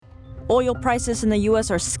Oil prices in the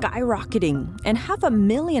U.S. are skyrocketing, and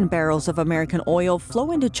 500,000 barrels of American oil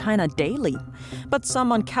flow into China daily. But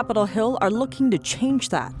some on Capitol Hill are looking to change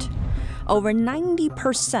that. Over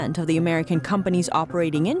 90% of the American companies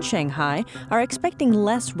operating in Shanghai are expecting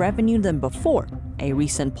less revenue than before. A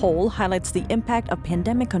recent poll highlights the impact of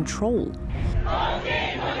pandemic control.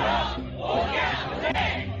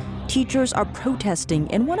 Teachers are protesting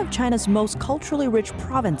in one of China's most culturally rich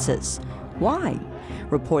provinces. Why?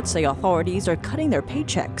 Reports say authorities are cutting their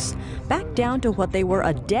paychecks back down to what they were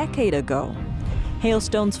a decade ago.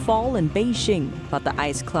 Hailstones fall in Beijing, but the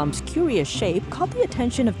ice clump's curious shape caught the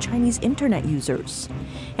attention of Chinese internet users.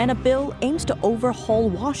 And a bill aims to overhaul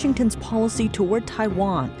Washington's policy toward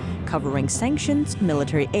Taiwan, covering sanctions,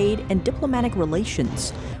 military aid, and diplomatic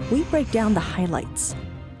relations. We break down the highlights.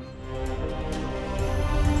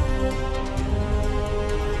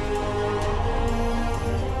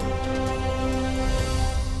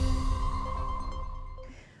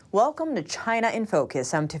 Welcome to China in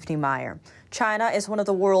Focus. I'm Tiffany Meyer. China is one of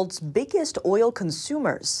the world's biggest oil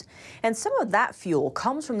consumers, and some of that fuel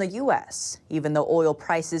comes from the U.S., even though oil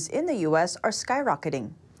prices in the U.S. are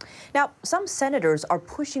skyrocketing. Now, some senators are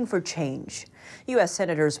pushing for change. U.S.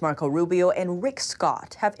 Senators Marco Rubio and Rick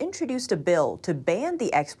Scott have introduced a bill to ban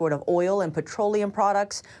the export of oil and petroleum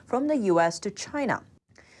products from the U.S. to China.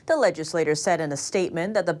 The legislators said in a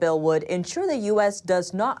statement that the bill would ensure the U.S.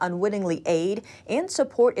 does not unwittingly aid and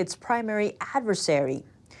support its primary adversary.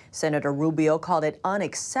 Senator Rubio called it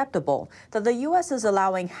unacceptable that the U.S. is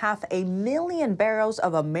allowing 500,000 barrels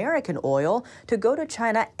of American oil to go to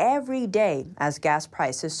China every day as gas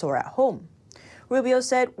prices soar at home. Rubio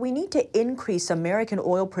said we need to increase American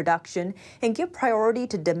oil production and give priority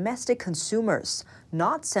to domestic consumers,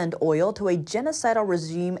 not send oil to a genocidal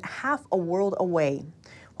regime half a world away.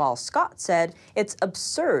 While Scott said it's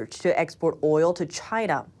absurd to export oil to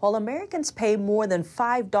China while Americans pay more than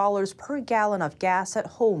 $5 per gallon of gas at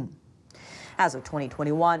home. As of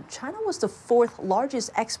 2021, China was the fourth largest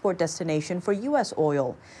export destination for U.S.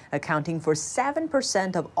 oil, accounting for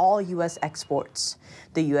 7% of all U.S. exports.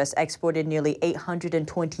 The U.S. exported nearly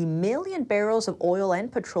 820 million barrels of oil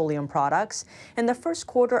and petroleum products in the first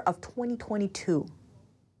quarter of 2022.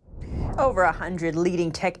 Over 100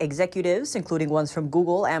 leading tech executives, including ones from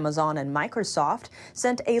Google, Amazon, and Microsoft,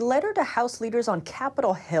 sent a letter to House leaders on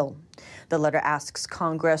Capitol Hill. The letter asks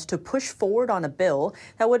Congress to push forward on a bill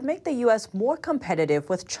that would make the U.S. more competitive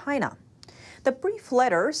with China. The brief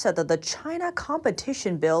letter said that the China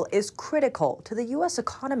competition bill is critical to the U.S.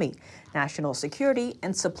 economy, national security,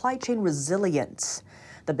 and supply chain resilience.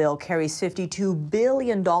 The bill carries $52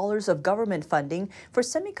 billion of government funding for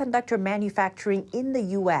semiconductor manufacturing in the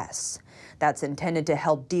U.S. That's intended to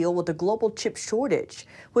help deal with the global chip shortage,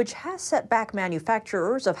 which has set back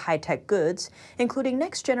manufacturers of high-tech goods, including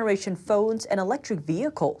next-generation phones and electric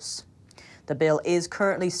vehicles. The bill is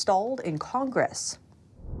currently stalled in Congress.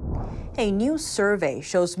 A new survey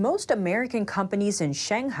shows most American companies in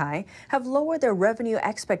Shanghai have lowered their revenue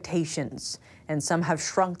expectations, and some have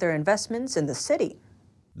shrunk their investments in the city.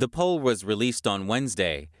 The poll was released on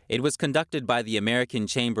Wednesday. It was conducted by the American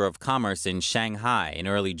Chamber of Commerce in Shanghai in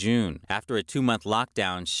early June, after a 2-month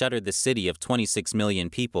lockdown shuttered the city of 26 million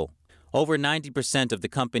people. Over 90% of the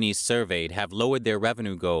companies surveyed have lowered their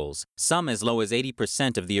revenue goals, some as low as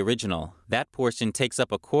 80% of the original. That portion takes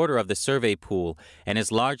up a quarter of the survey pool and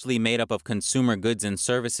is largely made up of consumer goods and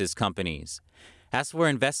services companies. As for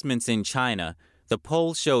investments in China, the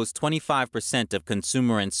poll shows 25% of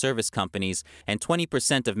consumer and service companies and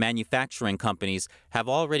 20% of manufacturing companies have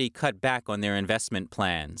already cut back on their investment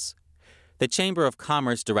plans. The Chamber of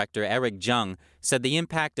Commerce Director Eric Zheng said the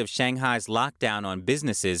impact of Shanghai's lockdown on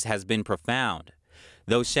businesses has been profound.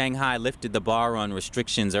 Though Shanghai lifted the bar on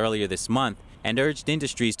restrictions earlier this month and urged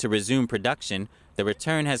industries to resume production, the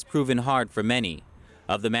return has proven hard for many.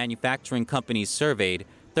 Of the manufacturing companies surveyed,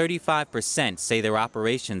 35% say their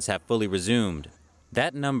operations have fully resumed.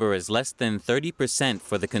 That number is less than 30%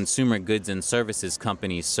 for the consumer goods and services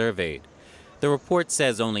companies surveyed. The report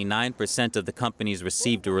says only 9% of the companies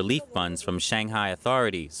received relief funds from Shanghai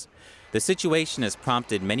authorities. The situation has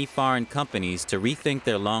prompted many foreign companies to rethink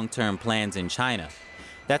their long-term plans in China.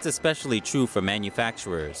 That's especially true for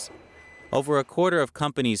manufacturers. Over a quarter of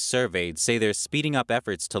companies surveyed say they're speeding up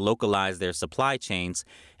efforts to localize their supply chains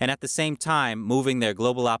and at the same time moving their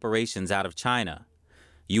global operations out of China.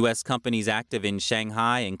 U.S. companies active in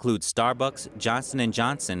Shanghai include Starbucks, Johnson &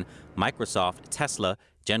 Johnson, Microsoft, Tesla,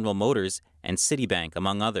 General Motors, and Citibank,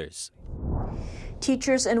 among others.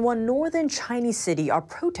 Teachers in one northern Chinese city are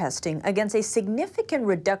protesting against a significant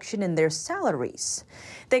reduction in their salaries.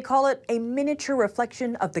 They call it a miniature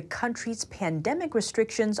reflection of the country's pandemic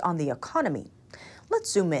restrictions on the economy.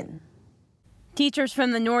 Let's zoom in. Teachers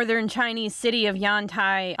from the northern Chinese city of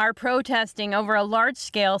Yantai are protesting over a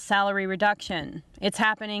large-scale salary reduction. It's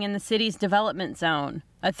happening in the city's development zone.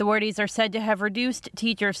 Authorities are said to have reduced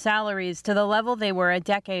teachers' salaries to the level they were a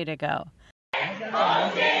decade ago.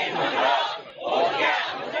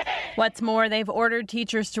 What's more, they've ordered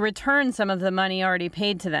teachers to return some of the money already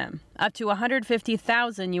paid to them, up to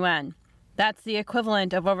 150,000 yuan. That's the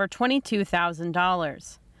equivalent of over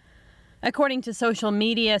 $22,000. According to social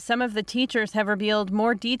media, some of the teachers have revealed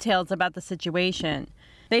more details about the situation.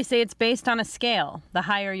 They say it's based on a scale. The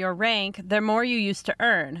higher your rank, the more you used to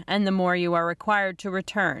earn, and the more you are required to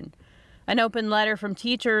return. An open letter from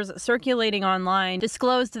teachers circulating online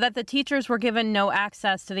disclosed that the teachers were given no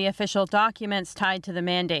access to the official documents tied to the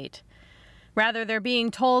mandate. Rather, they're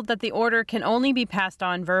being told that the order can only be passed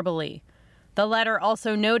on verbally. The letter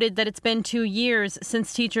also noted that it's been 2 years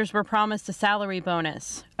since teachers were promised a salary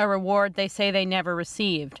bonus, a reward they say they never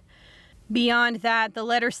received. Beyond that, the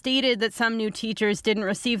letter stated that some new teachers didn't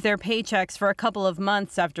receive their paychecks for a couple of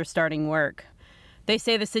months after starting work. They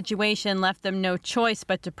say the situation left them no choice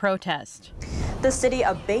but to protest. The city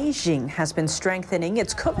of Beijing has been strengthening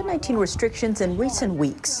its COVID-19 restrictions in recent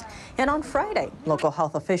weeks. And on Friday, local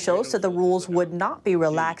health officials said the rules would not be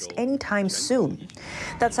relaxed anytime soon.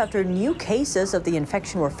 That's after new cases of the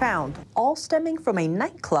infection were found, all stemming from a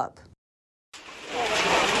nightclub.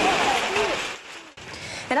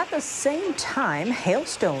 And at the same time,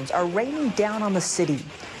 hailstones are raining down on the city.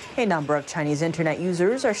 A number of Chinese internet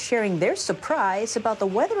users are sharing their surprise about the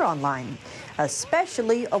weather online,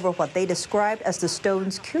 especially over what they described as the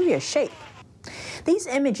stone's curious shape. These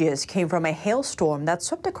images came from a hailstorm that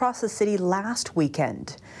swept across the city last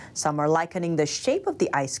weekend. Some are likening the shape of the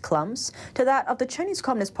ice clumps to that of the Chinese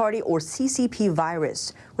Communist Party or CCP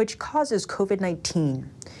virus, which causes COVID-19.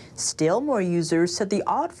 Still more users said the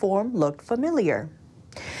odd form looked familiar.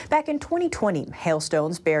 Back in 2020,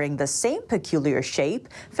 hailstones bearing the same peculiar shape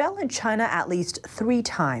fell in China at least 3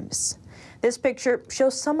 times. This picture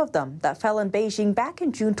shows some of them that fell in Beijing back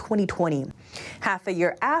in June 2020, half a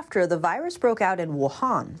year after the virus broke out in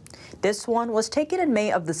Wuhan. This one was taken in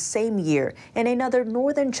May of the same year in another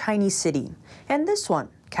northern Chinese city. And this one,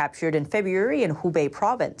 captured in February in Hubei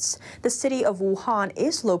province. The city of Wuhan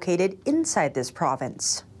is located inside this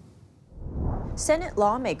province. Senate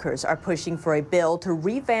lawmakers are pushing for a bill to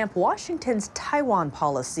revamp Washington's Taiwan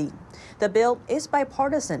policy. The bill is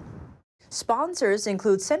bipartisan. Sponsors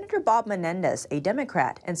include Senator Bob Menendez, a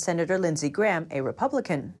Democrat, and Senator Lindsey Graham, a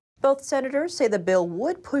Republican. Both senators say the bill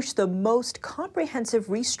would push the most comprehensive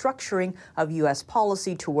restructuring of U.S.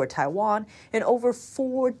 policy toward Taiwan in over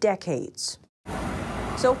 4 decades.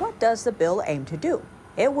 So what does the bill aim to do?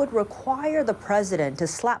 It would require the president to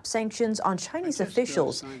slap sanctions on Chinese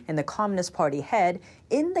officials and the Communist Party head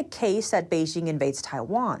in the case that Beijing invades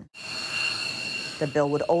Taiwan. The bill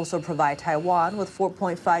would also provide Taiwan with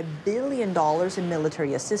 $4.5 billion in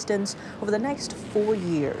military assistance over the next 4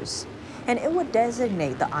 years. And it would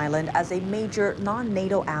designate the island as a major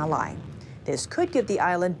non-NATO ally. This could give the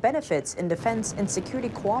island benefits in defense and security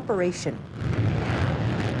cooperation.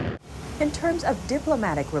 In terms of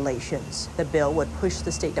diplomatic relations, the bill would push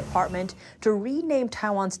the State Department to rename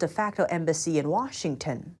Taiwan's de facto embassy in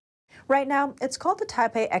Washington. Right now, it's called the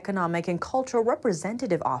Taipei Economic and Cultural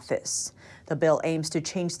Representative Office. The bill aims to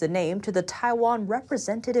change the name to the Taiwan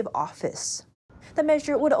Representative Office. The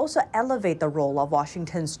measure would also elevate the role of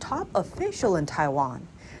Washington's top official in Taiwan.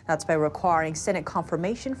 That's by requiring Senate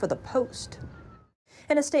confirmation for the post.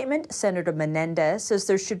 In a statement, Senator Menendez says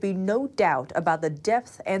there should be no doubt about the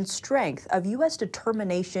depth and strength of U.S.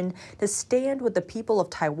 determination to stand with the people of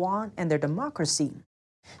Taiwan and their democracy.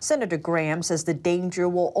 Senator Graham says the danger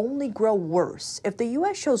will only grow worse if the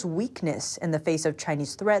U.S. shows weakness in the face of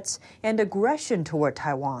Chinese threats and aggression toward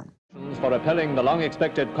Taiwan. For repelling the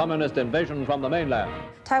long-expected communist invasion from the mainland.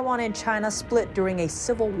 Taiwan and China split during a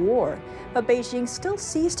civil war, but Beijing still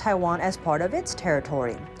sees Taiwan as part of its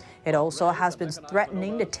territory. It also has been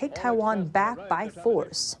threatening to take Taiwan back by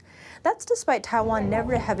force. That's despite Taiwan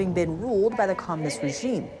never having been ruled by the communist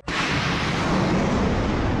regime.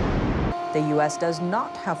 The U.S. does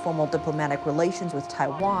not have formal diplomatic relations with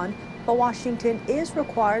Taiwan, but Washington is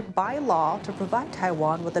required by law to provide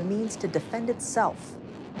Taiwan with a means to defend itself.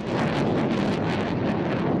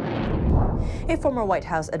 A former White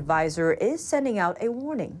House advisor is sending out a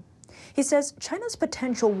warning. He says China's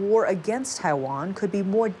potential war against Taiwan could be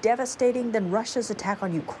more devastating than Russia's attack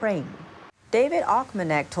on Ukraine. David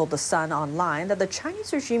Ochmanek told The Sun online that the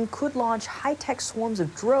Chinese regime could launch high-tech swarms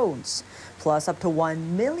of drones, plus up to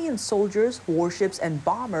 1 million soldiers, warships, and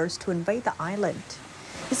bombers to invade the island.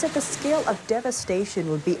 He said the scale of devastation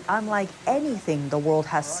would be unlike anything the world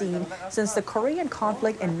has seen since the Korean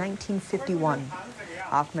conflict in 1951.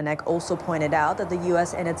 Ochmanek also pointed out that the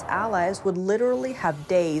U.S. and its allies would literally have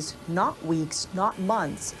days, not weeks, not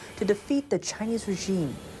months, to defeat the Chinese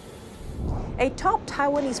regime. A top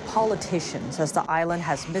Taiwanese politician says the island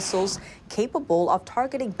has missiles capable of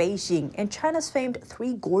targeting Beijing and China's famed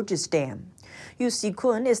Three Gorges Dam. Yu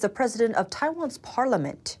Si-kun is the president of Taiwan's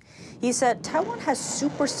parliament. He said Taiwan has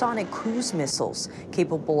supersonic cruise missiles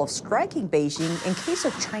capable of striking Beijing in case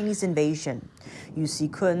of Chinese invasion. Yu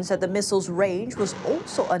Si-kun said the missile's range was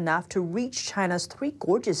also enough to reach China's Three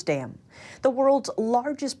Gorges Dam, the world's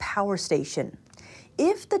largest power station.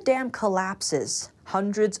 If the dam collapses,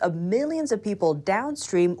 hundreds of millions of people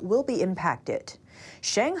downstream will be impacted.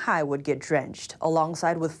 Shanghai would get drenched,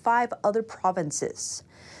 alongside with 5 other provinces.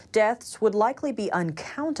 Deaths would likely be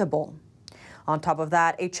uncountable. On top of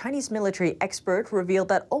that, a Chinese military expert revealed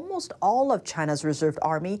that almost all of China's reserve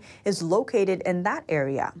army is located in that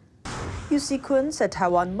area. Yu Si-kun said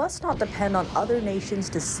Taiwan must not depend on other nations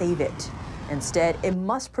to save it. Instead, it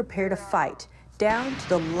must prepare to fight, down to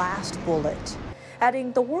the last bullet.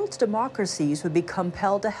 Adding the world's democracies would be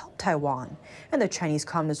compelled to help Taiwan, and the Chinese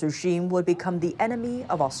Communist regime would become the enemy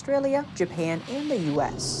of Australia, Japan, and the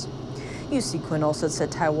U.S. Yu Si-kun also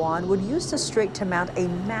said Taiwan would use the strait to mount a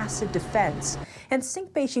massive defense and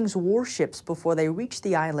sink Beijing's warships before they reach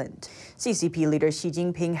the island. CCP leader Xi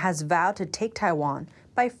Jinping has vowed to take Taiwan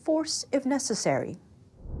by force if necessary.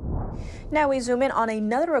 Now we zoom in on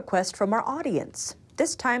another request from our audience.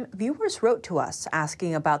 This time, viewers wrote to us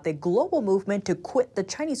asking about the global movement to quit the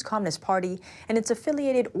Chinese Communist Party and its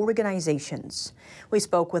affiliated organizations. We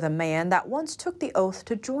spoke with a man that once took the oath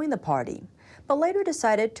to join the party, but later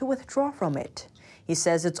decided to withdraw from it. He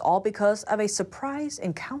says it's all because of a surprise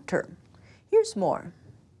encounter. Here's more.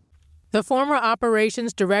 The former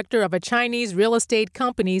operations director of a Chinese real estate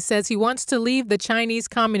company says he wants to leave the Chinese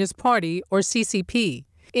Communist Party, or CCP.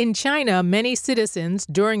 In China, many citizens,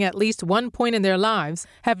 during at least one point in their lives,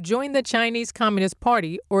 have joined the Chinese Communist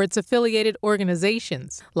Party or its affiliated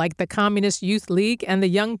organizations, like the Communist Youth League and the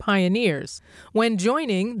Young Pioneers. When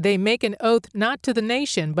joining, they make an oath not to the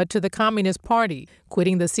nation but to the Communist Party.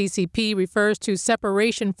 Quitting the CCP refers to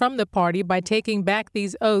separation from the party by taking back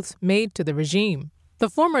these oaths made to the regime. The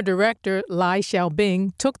former director, Lai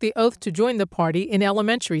Xiaobing, took the oath to join the party in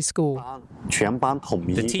elementary school.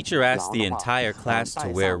 The teacher asked the entire class to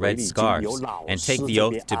wear red scarves and take the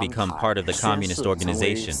oath to become part of the communist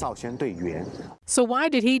organization. So why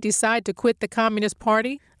did he decide to quit the Communist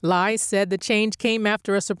Party? Lai said the change came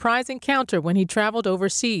after a surprise encounter when he traveled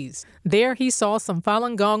overseas. There he saw some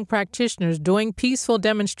Falun Gong practitioners doing peaceful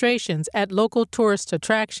demonstrations at local tourist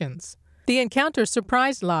attractions. The encounter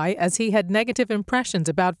surprised Lai, as he had negative impressions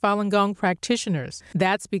about Falun Gong practitioners.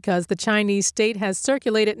 That's because the Chinese state has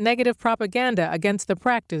circulated negative propaganda against the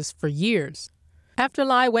practice for years. After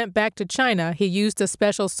Lai went back to China, he used a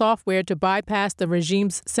special software to bypass the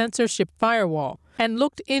regime's censorship firewall and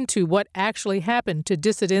looked into what actually happened to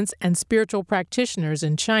dissidents and spiritual practitioners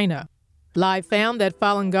in China. Lai found that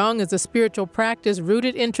Falun Gong is a spiritual practice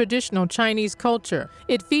rooted in traditional Chinese culture.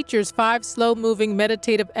 It features 5 slow-moving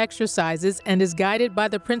meditative exercises and is guided by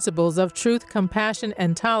the principles of truth, compassion,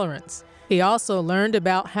 and tolerance. He also learned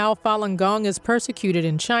about how Falun Gong is persecuted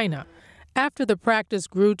in China. After the practice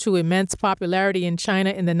grew to immense popularity in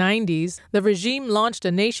China in the 90s, the regime launched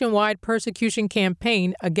a nationwide persecution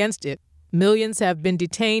campaign against it. Millions have been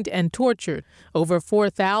detained and tortured. Over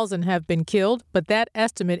 4,000 have been killed, but that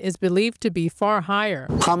estimate is believed to be far higher.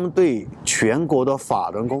 They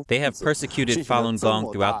have persecuted Falun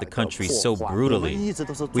Gong throughout the country so brutally.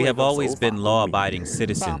 We have always been law-abiding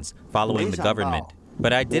citizens, following the government.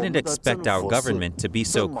 But I didn't expect our government to be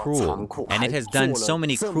so cruel, and it has done so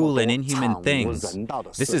many cruel and inhuman things.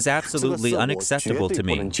 This is absolutely unacceptable to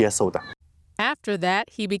me. After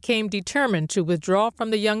that, he became determined to withdraw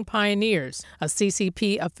from the Young Pioneers, a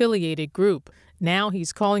CCP-affiliated group. Now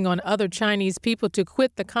he's calling on other Chinese people to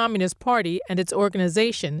quit the Communist Party and its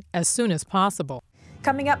organization as soon as possible.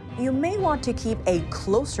 Coming up, you may want to keep a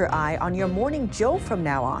closer eye on your Morning Joe from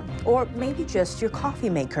now on, or maybe just your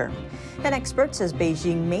coffee maker. An expert says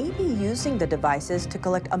Beijing may be using the devices to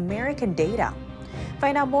collect American data.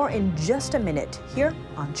 Find out more in just a minute here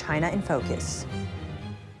on China in Focus.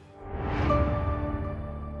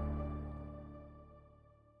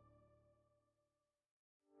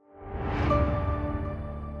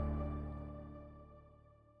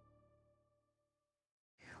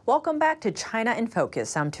 Welcome back to China in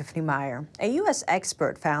Focus. I'm Tiffany Meyer. A U.S.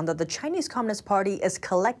 expert found that the Chinese Communist Party is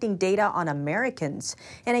collecting data on Americans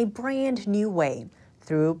in a brand new way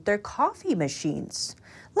through their coffee machines.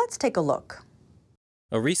 Let's take a look.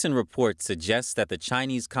 A recent report suggests that the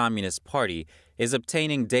Chinese Communist Party is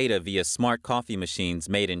obtaining data via smart coffee machines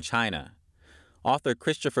made in China. Author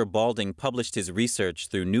Christopher Balding published his research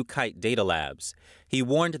through New Kite Data Labs. He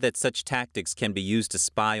warned that such tactics can be used to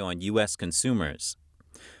spy on U.S. consumers.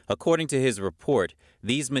 According to his report,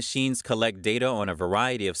 these machines collect data on a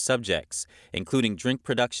variety of subjects, including drink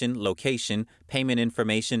production, location, payment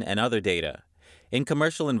information, and other data. In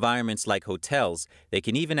commercial environments like hotels, they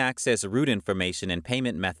can even access route information and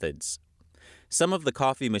payment methods. Some of the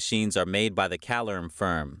coffee machines are made by the Calorum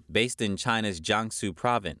firm, based in China's Jiangsu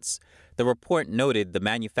province. The report noted the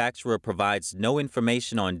manufacturer provides no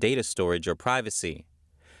information on data storage or privacy.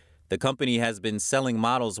 The company has been selling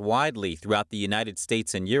models widely throughout the United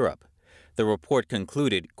States and Europe. The report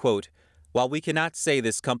concluded, quote, "While we cannot say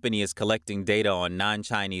this company is collecting data on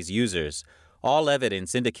non-Chinese users, all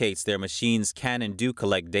evidence indicates their machines can and do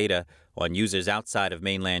collect data on users outside of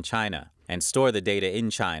mainland China and store the data in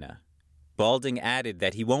China." Balding added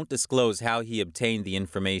that he won't disclose how he obtained the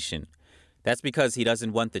information. That's because he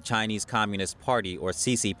doesn't want the Chinese Communist Party, or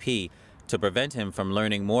CCP, to prevent him from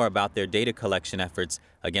learning more about their data collection efforts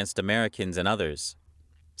against Americans and others.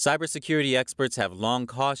 Cybersecurity experts have long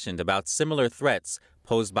cautioned about similar threats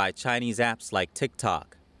posed by Chinese apps like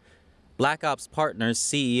TikTok. Black Ops Partners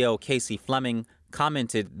CEO Casey Fleming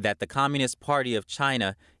commented that the Communist Party of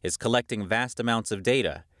China is collecting vast amounts of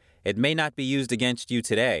data. It may not be used against you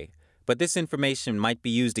today, but this information might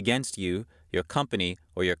be used against you, your company,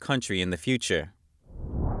 or your country in the future.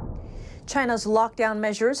 China's lockdown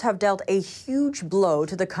measures have dealt a huge blow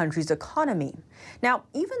to the country's economy. Now,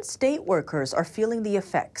 even state workers are feeling the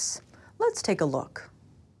effects. Let's take a look.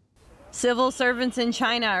 Civil servants in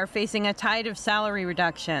China are facing a tide of salary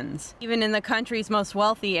reductions, even in the country's most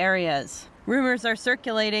wealthy areas. Rumors are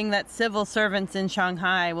circulating that civil servants in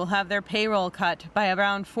Shanghai will have their payroll cut by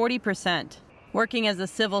around 40%. Working as a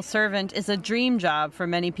civil servant is a dream job for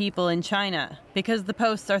many people in China because the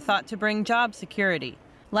posts are thought to bring job security.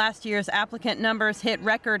 Last year's applicant numbers hit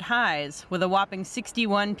record highs, with a whopping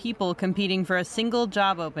 61 people competing for a single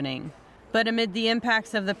job opening. But amid the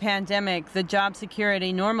impacts of the pandemic, the job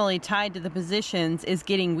security normally tied to the positions is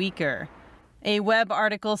getting weaker. A web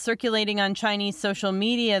article circulating on Chinese social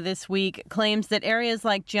media this week claims that areas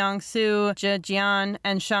like Jiangsu, Zhejiang,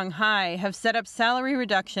 and Shanghai have set up salary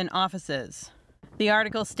reduction offices. The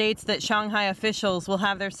article states that Shanghai officials will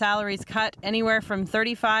have their salaries cut anywhere from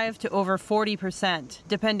 35% to over 40%,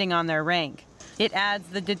 depending on their rank. It adds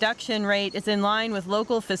the deduction rate is in line with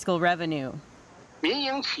local fiscal revenue.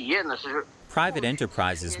 Private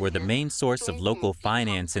enterprises were the main source of local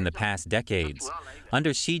finance in the past decades.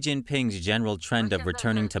 Under Xi Jinping's general trend of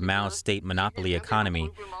returning to Mao's state monopoly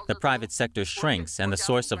economy, the private sector shrinks and the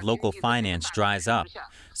source of local finance dries up.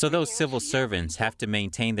 So those civil servants have to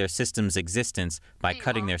maintain their system's existence by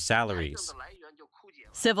cutting their salaries.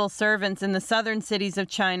 Civil servants in the southern cities of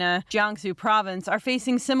China, Jiangsu province, are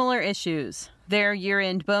facing similar issues. Their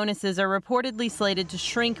year-end bonuses are reportedly slated to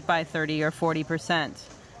shrink by 30 or 40%.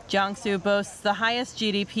 Jiangsu boasts the highest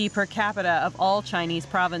GDP per capita of all Chinese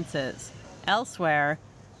provinces. Elsewhere,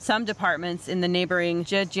 some departments in the neighboring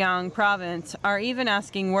Zhejiang province are even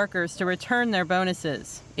asking workers to return their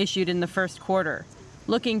bonuses issued in the first quarter.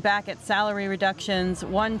 Looking back at salary reductions,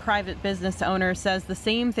 one private business owner says the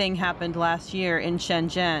same thing happened last year in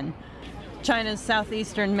Shenzhen, China's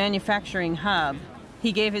southeastern manufacturing hub.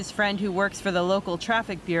 He gave his friend who works for the local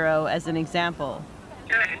traffic bureau as an example.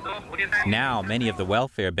 Now, many of the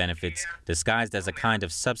welfare benefits, disguised as a kind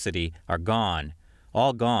of subsidy, are gone.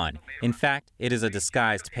 All gone. In fact, it is a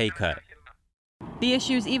disguised pay cut. The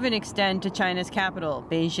issues even extend to China's capital,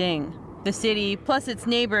 Beijing. The city, plus its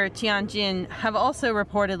neighbor Tianjin, have also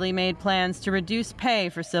reportedly made plans to reduce pay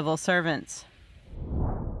for civil servants.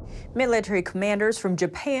 Military commanders from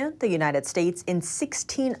Japan, the United States, and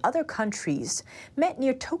 16 other countries met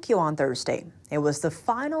near Tokyo on Thursday. It was the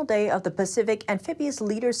final day of the Pacific Amphibious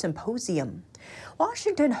Leaders Symposium.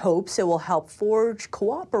 Washington hopes it will help forge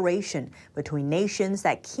cooperation between nations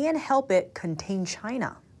that can't help it contain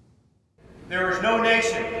China. There is no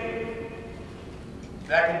nation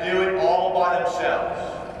that can do it all by themselves.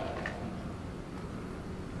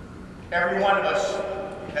 Every one of us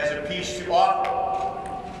has a piece to offer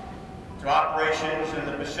to operations in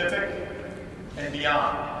the Pacific and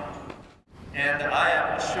beyond. And I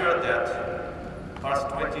am assured that verse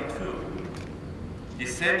 22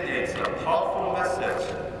 disseminates a powerful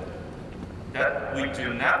message that we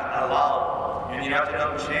do not allow unilateral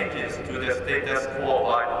marginal changes to the status quo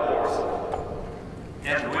by force,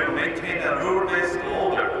 and will maintain a rule-based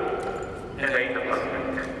order in the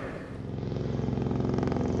Indo-Pacific.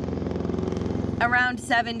 Around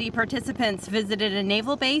 70 participants visited a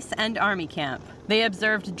naval base and army camp. They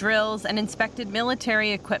observed drills and inspected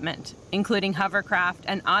military equipment, including hovercraft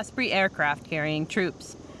and Osprey aircraft carrying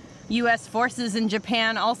troops. U.S. forces in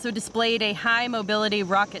Japan also displayed a high-mobility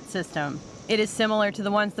rocket system. It is similar to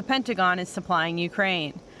the ones the Pentagon is supplying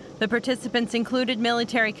Ukraine. The participants included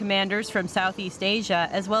military commanders from Southeast Asia,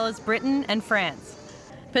 as well as Britain and France.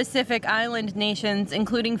 Pacific Island nations,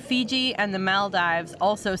 including Fiji and the Maldives,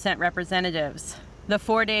 also sent representatives. The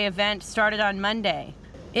 4-day event started on Monday.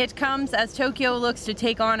 It comes as Tokyo looks to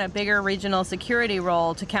take on a bigger regional security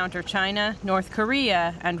role to counter China, North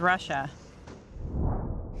Korea, and Russia.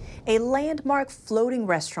 A landmark floating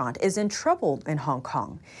restaurant is in trouble in Hong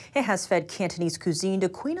Kong. It has fed Cantonese cuisine to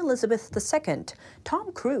Queen Elizabeth II,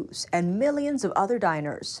 Tom Cruise, and millions of other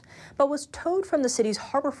diners, but was towed from the city's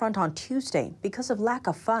harborfront on Tuesday because of lack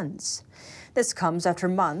of funds. This comes after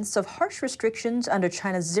months of harsh restrictions under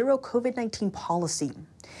China's zero COVID-19 policy.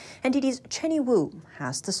 NTD's Chenny Wu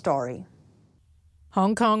has the story.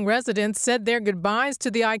 Hong Kong residents said their goodbyes to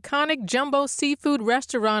the iconic Jumbo Seafood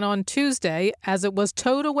restaurant on Tuesday as it was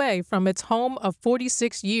towed away from its home of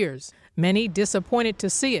 46 years. Many disappointed to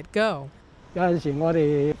see it go. I used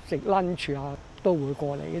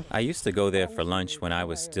to go there for lunch when I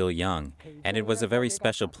was still young, and it was a very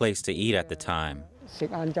special place to eat at the time.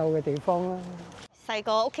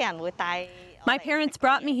 My parents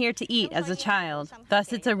brought me here to eat as a child,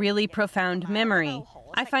 thus it's a really profound memory.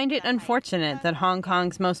 I find it unfortunate that Hong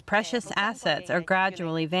Kong's most precious assets are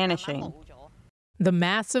gradually vanishing. The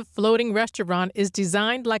massive floating restaurant is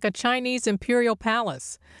designed like a Chinese imperial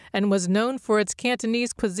palace and was known for its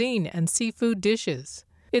Cantonese cuisine and seafood dishes.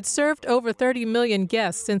 It served over 30 million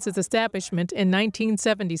guests since its establishment in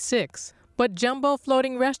 1976. But Jumbo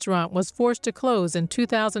Floating Restaurant was forced to close in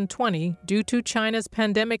 2020 due to China's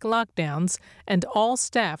pandemic lockdowns, and all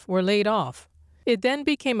staff were laid off. It then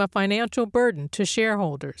became a financial burden to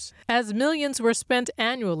shareholders, as millions were spent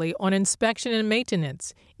annually on inspection and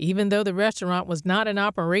maintenance, even though the restaurant was not in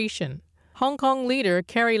operation. Hong Kong leader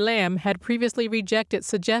Carrie Lam had previously rejected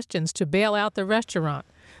suggestions to bail out the restaurant,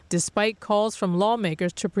 despite calls from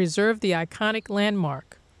lawmakers to preserve the iconic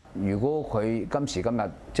landmark. If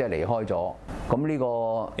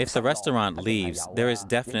the restaurant leaves, there is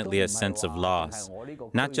definitely a sense of loss,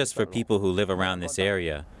 not just for people who live around this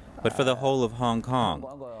area, but for the whole of Hong Kong.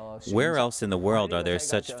 Where else in the world are there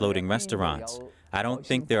such floating restaurants? I don't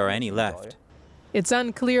think there are any left. It's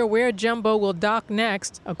unclear where Jumbo will dock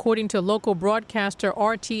next. According to local broadcaster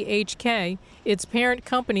RTHK, its parent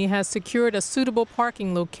company has secured a suitable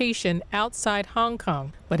parking location outside Hong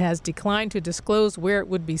Kong, but has declined to disclose where it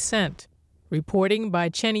would be sent. Reporting by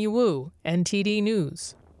Chenny Wu, NTD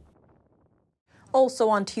News. Also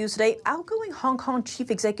on Tuesday, outgoing Hong Kong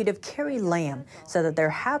Chief Executive Carrie Lam said that there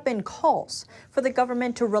have been calls for the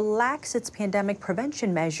government to relax its pandemic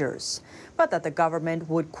prevention measures, but that the government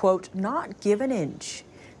would, quote, not give an inch.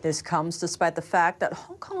 This comes despite the fact that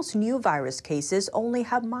Hong Kong's new virus cases only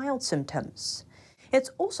have mild symptoms.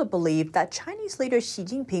 It's also believed that Chinese leader Xi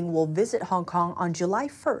Jinping will visit Hong Kong on July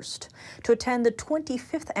 1st to attend the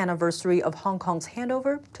 25th anniversary of Hong Kong's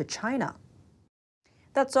handover to China.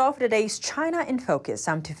 That's all for today's China in Focus.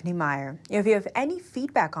 I'm Tiffany Meyer. If you have any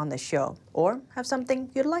feedback on the show or have something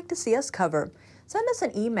you'd like to see us cover, send us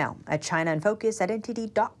an email at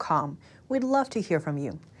chinainfocus@ntd.com. We'd love to hear from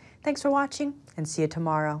you. Thanks for watching and see you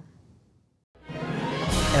tomorrow.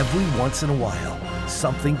 Every once in a while,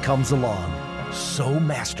 something comes along so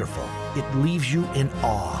masterful, it leaves you in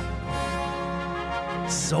awe.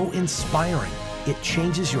 So inspiring, it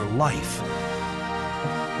changes your life.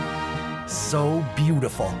 So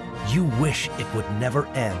beautiful, you wish it would never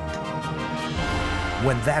end.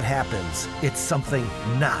 When that happens, it's something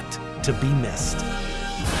not to be missed.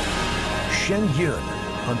 Shen Yun,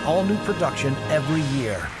 an all-new production every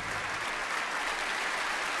year.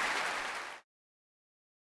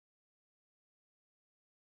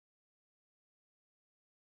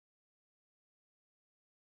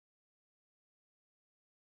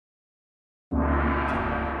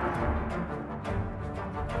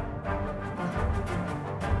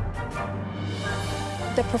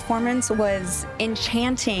 The performance was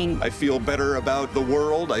enchanting. I feel better about the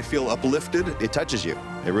world. I feel uplifted. It touches you.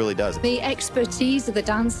 It really does. The expertise of the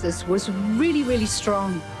dancers was really, really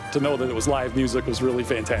strong. To know that it was live music was really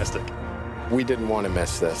fantastic. We didn't want to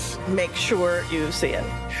miss this. Make sure you see it.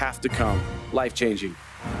 Have to come. Life-changing.